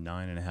 Over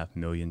 9.5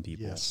 million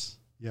people.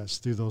 Yes,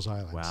 through those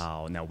islands.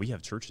 Wow. Now, we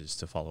have churches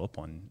to follow up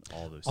on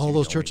all those. All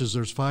those churches.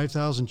 There's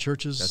 5,000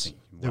 churches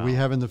that we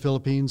have in the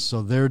Philippines,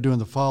 so they're doing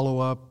the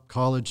follow-up.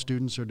 College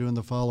students are doing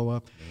the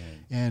follow-up.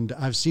 And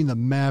I've seen the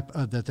map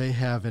that they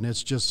have, and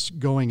it's just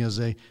going as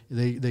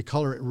they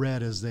color it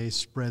red as they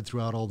spread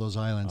throughout all those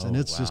islands, and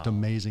it's just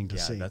amazing to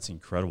see. That's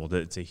incredible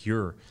to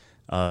hear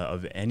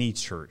of any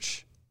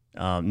church.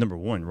 Number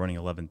one, running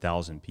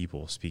 11,000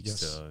 people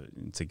speaks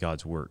to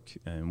God's work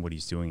and what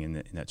he's doing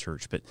in that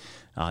church. But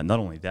not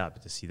only that,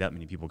 but to see that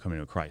many people coming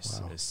to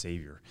Christ as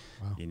Savior.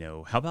 You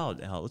know, how about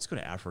let's go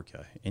to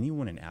Africa.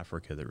 Anyone in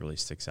Africa that really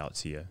sticks out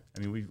to you? I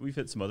mean, we've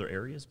hit some other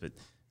areas, but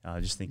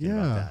just thinking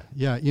about that.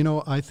 Yeah, you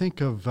know, I think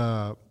of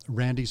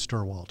Randy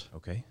Sturwalt.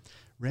 Okay.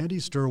 Randy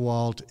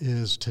Sturwalt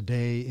is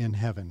today in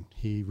heaven.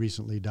 He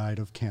recently died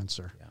of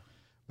cancer.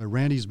 But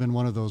Randy's been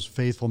one of those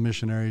faithful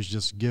missionaries,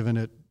 just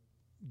given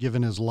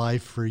his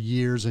life for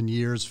years and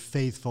years,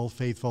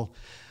 faithful.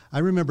 I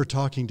remember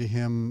talking to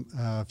him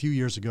a few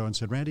years ago and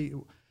said, Randy,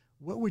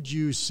 what would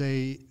you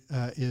say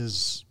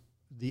is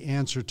the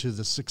answer to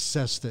the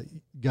success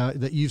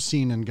that you've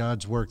seen in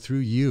God's work through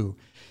you?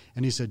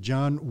 And he said,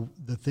 John,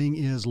 the thing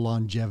is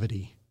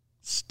longevity,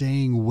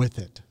 staying with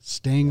it,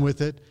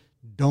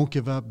 don't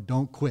give up,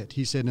 don't quit.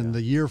 He said in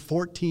the year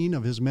 14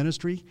 of his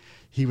ministry,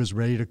 he was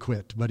ready to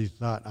quit, but he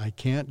thought, I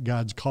can't,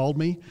 God's called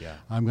me,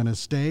 I'm going to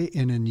stay.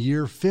 And in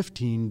year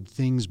 15,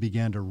 things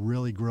began to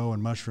really grow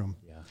and mushroom.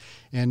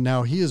 And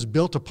now he is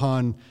built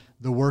upon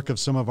the work of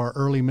some of our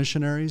early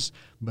missionaries,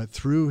 but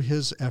through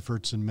his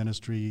efforts in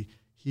ministry,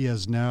 he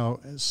has now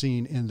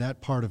seen in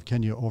that part of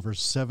Kenya over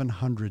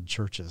 700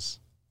 churches.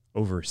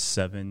 Over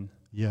 700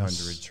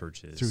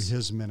 churches. Through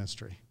his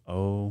ministry.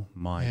 Oh,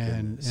 my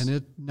goodness.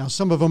 And now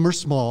some of them are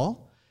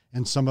small,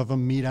 and some of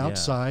them meet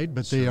outside,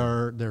 but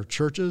they're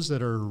churches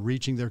that are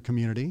reaching their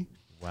community.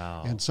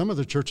 Wow. And some of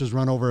the churches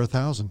run over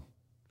 1,000.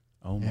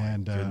 Oh, my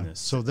goodness.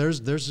 So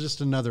there's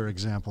just another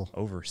example.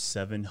 Over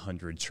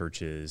 700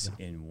 churches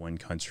in one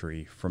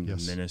country from the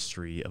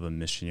ministry of a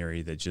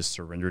missionary that just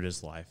surrendered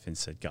his life and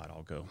said, God,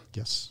 I'll go.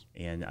 Yes.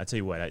 And I tell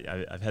you what,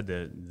 I've had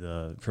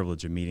the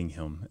privilege of meeting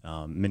him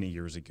many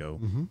years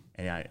ago,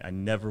 and I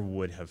never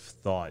would have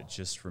thought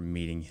just from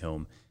meeting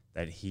him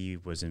that he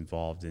was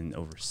involved in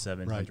over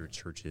 700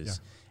 churches.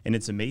 And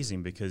it's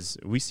amazing because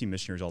we see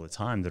missionaries all the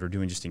time that are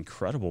doing just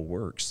incredible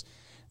works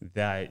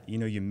that, you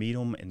know, you meet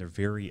them and they're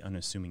very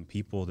unassuming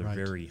people. They're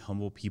very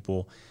humble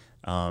people.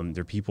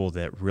 They're people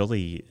that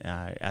really,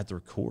 at their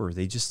core,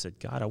 they just said,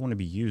 God, I want to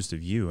be used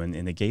of you.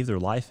 And they gave their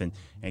life, and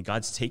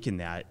God's taken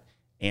that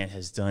and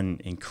has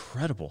done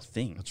incredible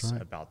things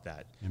about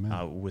that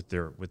with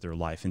their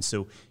life. And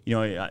so, you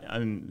know,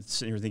 I'm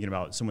sitting here thinking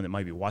about someone that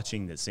might be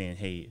watching that's saying,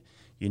 hey,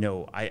 you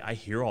know, I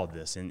hear all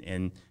this,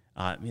 and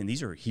Man,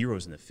 these are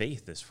heroes in the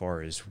faith as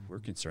far as we're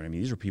concerned. I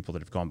mean, these are people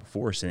that have gone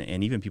before us,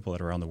 and even people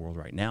that are around the world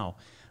right now.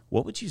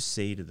 What would you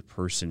say to the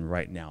person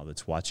right now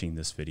that's watching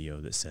this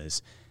video that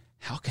says,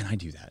 how can I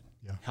do that?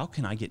 Yeah. How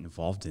can I get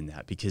involved in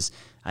that? Because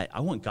I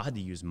want God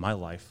to use my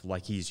life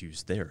like he's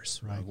used theirs.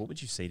 Right. What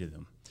would you say to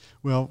them?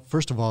 Well,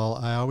 first of all,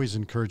 I always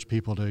encourage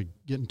people to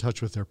get in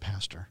touch with their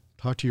pastor.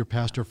 Talk to your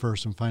pastor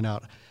first and find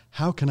out,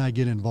 how can I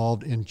get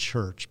involved in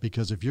church?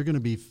 Because if you're going to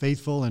be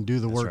faithful and do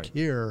the work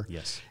here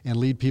and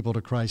lead people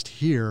to Christ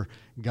here,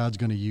 God's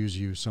going to use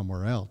you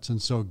somewhere else.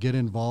 And so get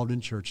involved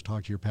in church,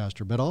 talk to your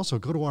pastor. But also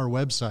go to our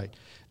website,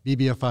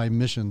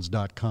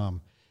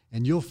 BBFImissions.com.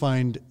 And you'll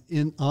find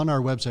on our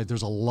website,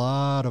 there's a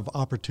lot of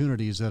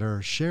opportunities that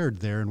are shared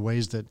there in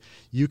ways that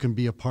you can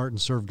be a part and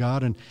serve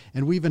God.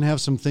 And we even have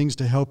some things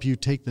to help you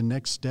take the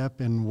next step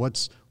and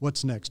what's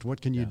next.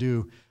 What can you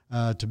do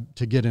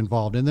to get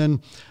involved? And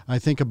then I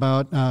think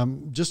about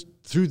just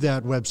through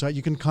that website,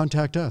 you can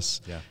contact us.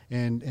 Yeah.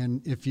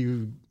 And if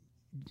you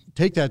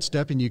take that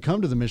step and you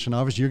come to the mission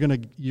office, you're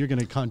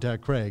gonna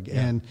contact Craig,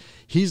 and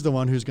he's the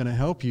one who's going to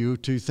help you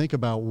to think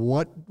about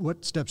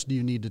what steps do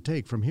you need to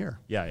take from here.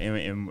 Yeah,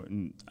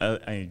 and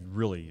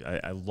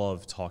I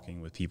love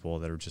talking with people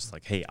that are just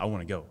like, hey, I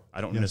want to go.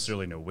 I don't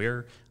necessarily know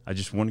where. I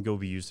just want to go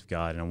be used of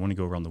God, and I want to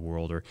go around the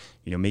world. Or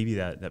maybe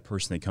that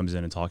person that comes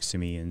in and talks to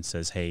me and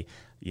says, hey,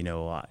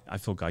 I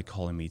feel God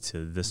calling me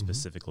to this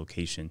specific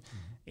location.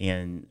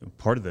 And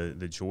part of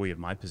the joy of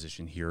my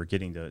position here,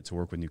 getting to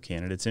work with new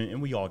candidates,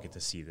 and we all get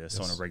to see this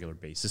on a regular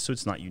basis, so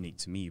it's not unique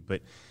to me,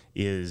 but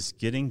is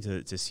getting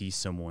to see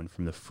someone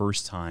from the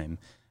first time.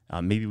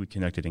 Maybe we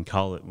connected in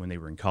college when they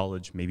were in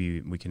college, maybe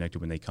we connected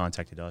when they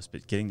contacted us,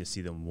 but getting to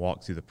see them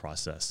walk through the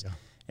process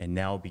and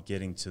now be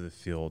getting to the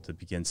field to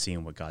begin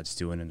seeing what God's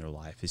doing in their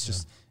life. It's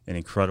just an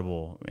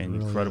incredible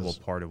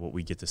part of what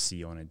we get to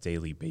see on a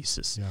daily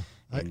basis.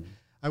 Yeah.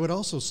 I would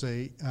also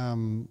say,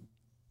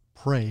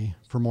 pray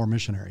for more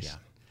missionaries.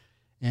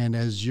 Yeah. And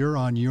as you're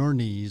on your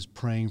knees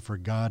praying for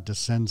God to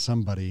send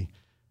somebody,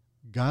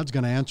 God's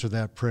going to answer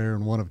that prayer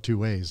in one of two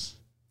ways.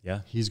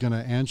 Yeah. He's going to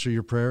answer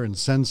your prayer and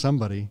send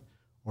somebody,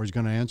 or he's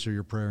going to answer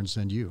your prayer and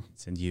send you.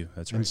 Send you,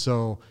 that's right. And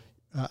so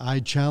I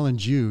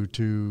challenge you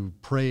to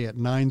pray at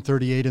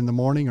 9:38 in the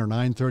morning or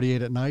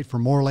 9:38 at night for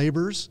more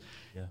laborers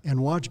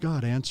and watch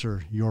God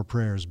answer your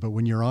prayers. But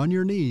when you're on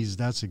your knees,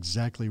 that's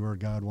exactly where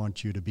God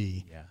wants you to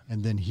be. Yeah.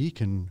 And then he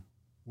can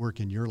work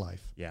in your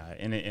life. Yeah,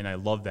 and I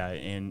love that.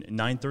 And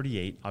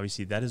 938,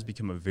 obviously, that has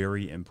become a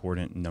very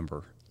important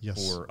number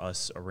for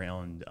us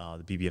around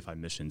the BBFI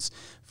missions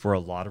for a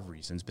lot of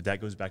reasons. But that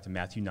goes back to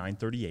Matthew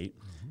 9:38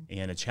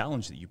 and a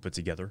challenge that you put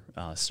together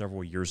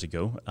several years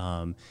ago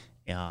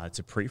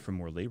to pray for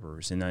more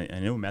laborers. And I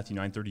know Matthew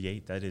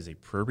 9:38, that is a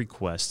prayer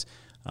request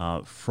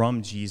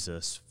from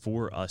Jesus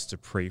for us to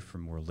pray for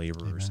more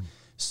laborers. Amen.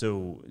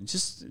 So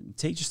just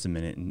take just a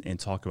minute and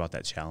talk about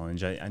that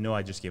challenge. I know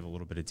I just gave a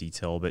little bit of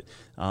detail, but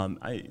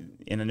I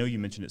know you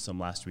mentioned it some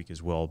last week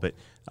as well. But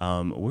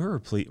who are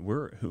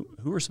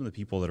some of the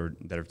people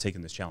that have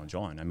taken this challenge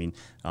on? I mean,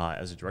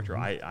 as a director,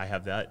 I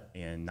have that,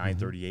 and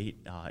 9:38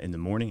 in the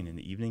morning and in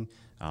the evening,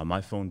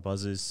 my phone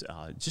buzzes.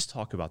 Just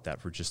talk about that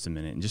for just a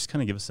minute and just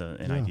kind of give us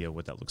an idea of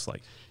what that looks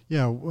like.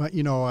 Yeah, well,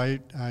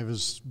 I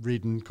was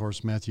reading, of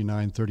course, Matthew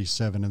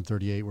 9:37 and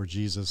 38, where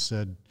Jesus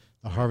said,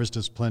 the harvest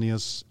is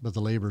plenteous, but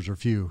the laborers are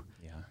few.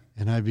 Yeah.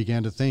 And I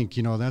began to think,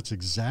 that's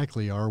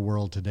exactly our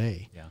world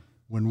today. Yeah.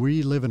 When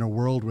we live in a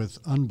world with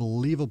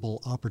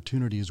unbelievable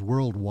opportunities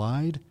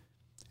worldwide,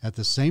 at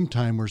the same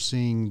time we're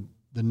seeing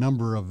the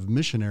number of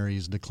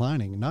missionaries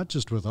declining, not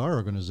just with our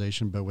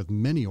organization, but with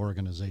many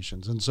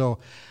organizations. And so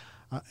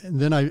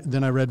and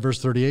then I read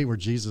verse 38 where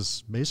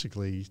Jesus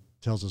basically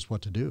tells us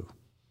what to do.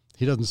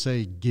 He doesn't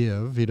say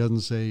give, he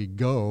doesn't say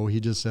go, he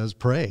just says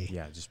pray.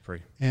 Yeah, just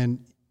pray.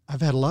 And I've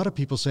had a lot of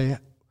people say,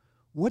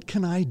 what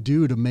can I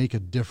do to make a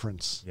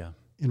difference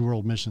in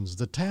world missions?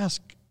 The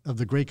task of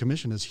the Great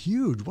Commission is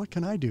huge. What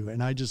can I do?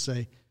 And I just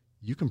say,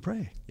 you can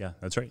pray. Yeah,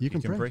 that's right. You can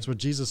pray. That's what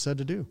Jesus said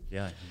to do.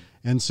 Yeah.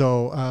 And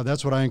so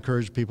that's what I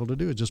encourage people to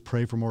do, is just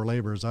pray for more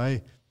laborers.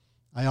 I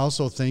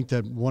also think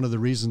that one of the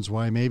reasons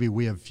why maybe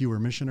we have fewer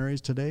missionaries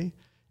today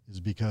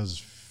is because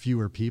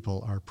fewer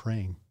people are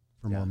praying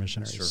for more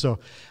missionaries. Sure. So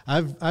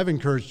I've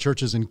encouraged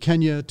churches in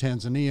Kenya,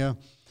 Tanzania,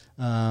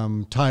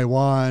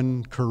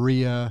 Taiwan,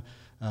 Korea,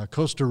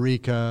 Costa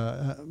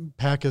Rica,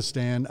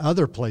 Pakistan,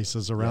 other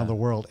places around the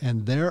world.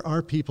 And there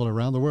are people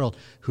around the world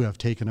who have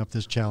taken up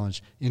this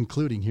challenge,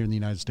 including here in the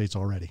United States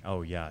already.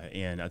 Oh, yeah.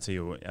 And I'll tell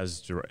you,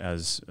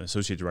 as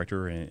Associate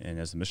Director and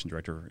as the Mission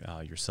Director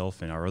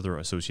yourself and our other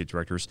Associate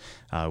Directors,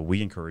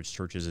 we encourage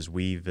churches as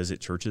we visit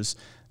churches.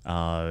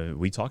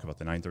 We talk about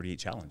the 938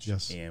 challenge.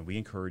 Yes. And we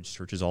encourage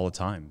churches all the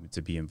time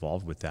to be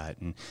involved with that.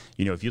 And,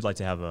 if you'd like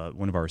to have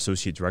one of our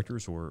Associate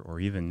Directors or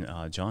even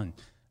John,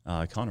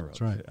 Connerup,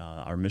 That's right.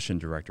 Our mission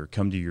director,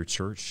 come to your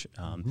church.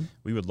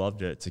 We would love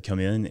to come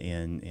in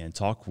and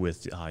talk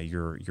with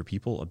your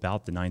people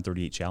about the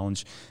 938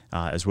 Challenge,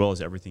 as well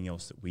as everything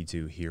else that we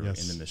do here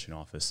in the mission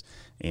office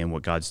and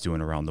what God's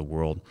doing around the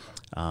world.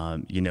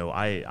 I'm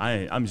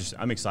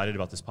excited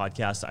about this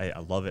podcast. I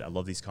love it. I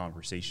love these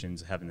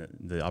conversations, having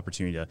the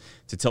opportunity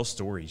to tell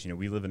stories.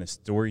 We live in a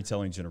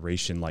storytelling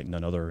generation like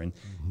none other,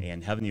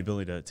 and having the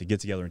ability to get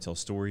together and tell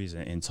stories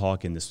and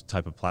talk in this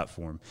type of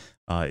platform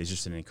is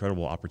just an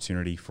incredible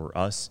opportunity for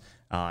us,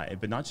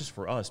 but not just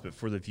for us, but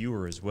for the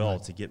viewer as well,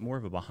 to get more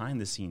of a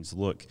behind-the-scenes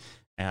look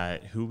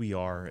at who we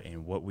are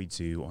and what we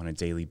do on a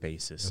daily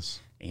basis.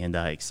 And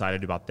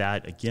excited about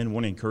that. Again,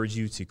 want to encourage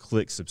you to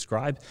click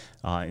subscribe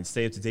and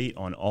stay up to date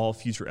on all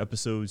future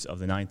episodes of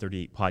the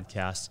 938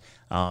 podcast,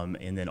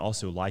 and then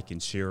also like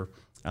and share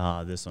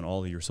this on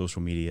all of your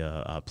social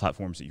media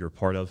platforms that you're a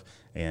part of.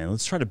 And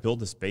let's try to build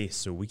this base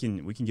so we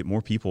can get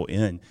more people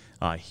in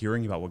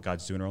hearing about what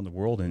God's doing around the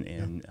world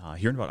and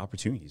hearing about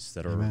opportunities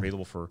that are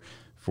available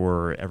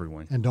for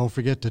everyone. And don't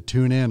forget to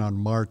tune in on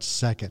March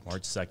 2nd.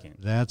 March 2nd.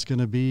 That's going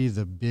to be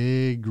the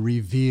big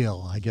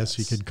reveal, I guess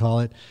you could call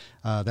it.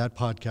 That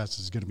podcast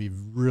is going to be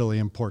really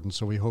important,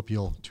 so we hope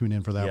you'll tune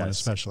in for that one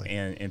especially.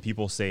 And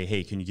people say,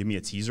 hey, can you give me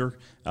a teaser?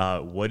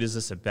 What is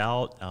this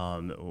about?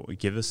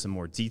 Give us some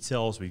more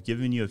details. We've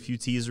given you a few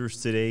teasers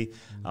today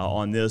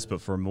on this, but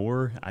for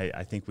more,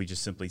 I think we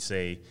just simply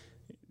say,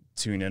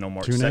 tune in on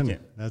March 2nd.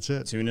 That's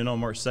it. Tune in on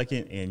March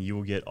 2nd, and you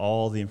will get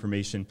all the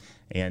information.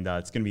 And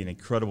it's going to be an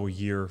incredible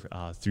year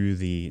through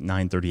the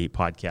 938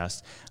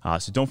 podcast.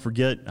 So don't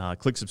forget,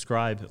 click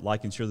subscribe,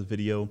 like and share the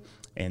video,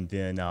 and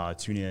then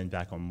tune in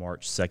back on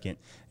March 2nd.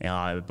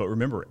 But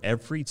remember,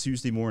 every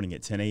Tuesday morning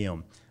at 10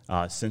 a.m.,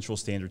 Central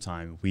Standard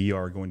Time, we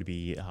are going to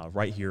be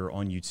right here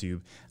on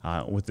YouTube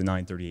with the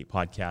 938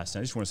 podcast.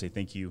 And I just want to say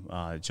thank you,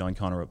 John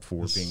Connerup,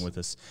 for being with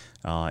us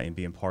and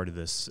being part of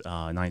this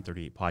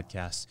 938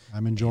 podcast.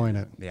 I'm enjoying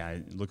it. Yeah,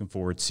 looking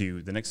forward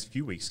to the next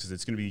few weeks, because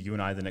it's going to be you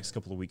and I the next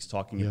couple of weeks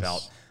talking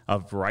about a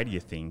variety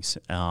of things,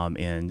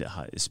 and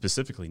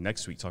specifically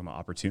next week talking about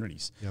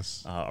opportunities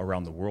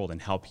around the world and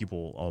how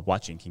people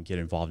watching can get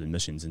involved in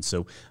missions. And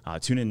so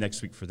tune in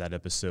next week for that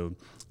episode,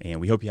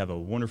 and we hope you have a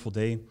wonderful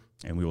day,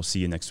 and we will see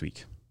you next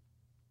week.